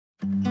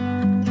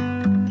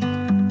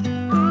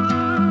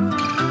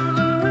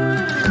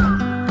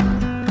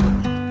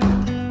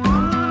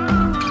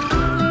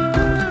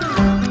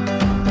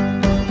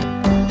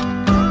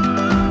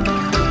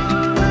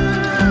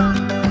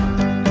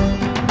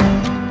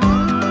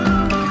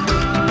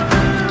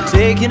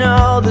Taking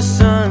all the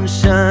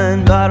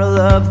sunshine, bottle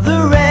up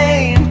the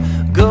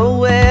rain. Go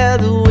where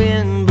the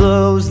wind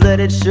blows, let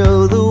it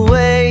show the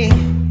way.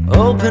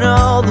 Open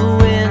all the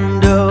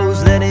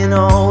windows, let in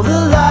all the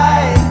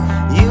light.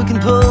 You can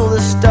pull the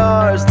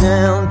stars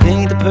down,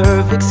 paint the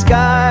perfect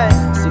sky.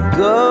 So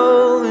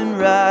go and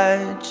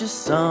write your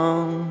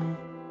song,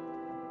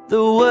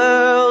 the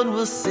world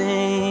will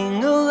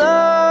sing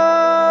along.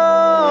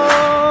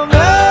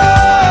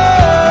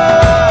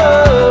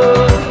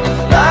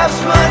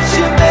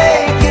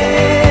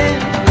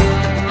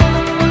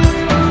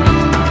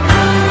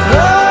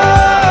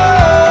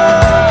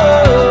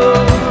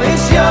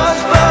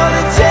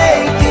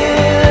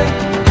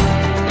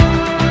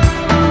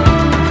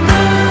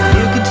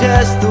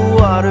 Test the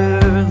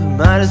water,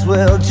 might as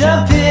well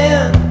jump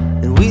in.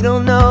 And we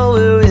don't know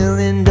where we'll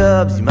end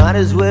up, so you might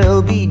as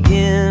well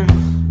begin.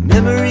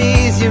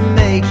 Memories you're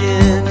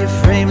making, you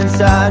frame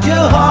inside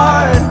your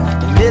heart.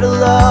 The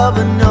middle of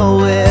a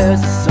nowhere,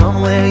 so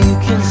somewhere you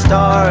can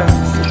start.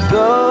 So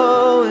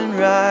go and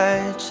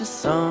write your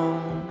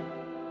song,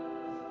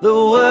 the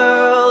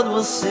world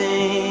will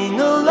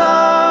sing along.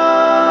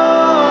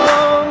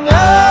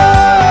 Oh,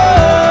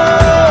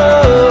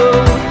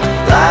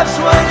 life's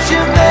what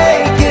you make.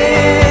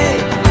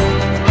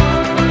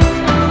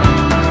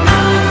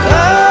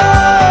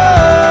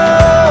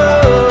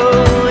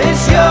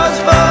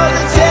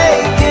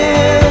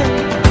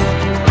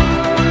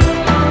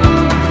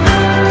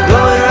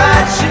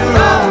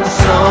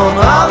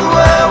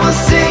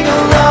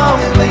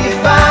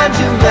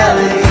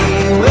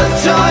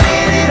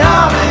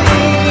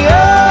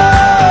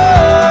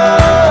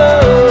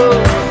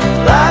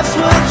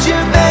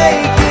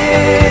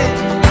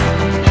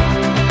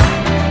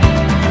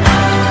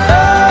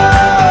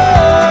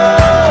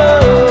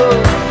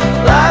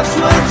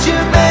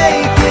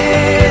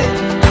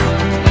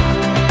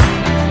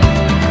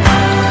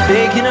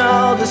 Taking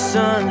all the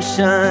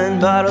sunshine,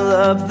 bottle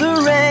up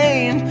the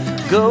rain.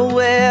 Go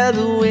where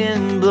the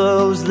wind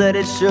blows, let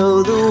it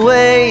show the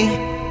way.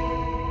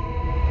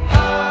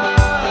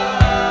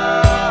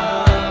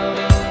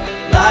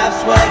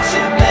 Life's what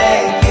you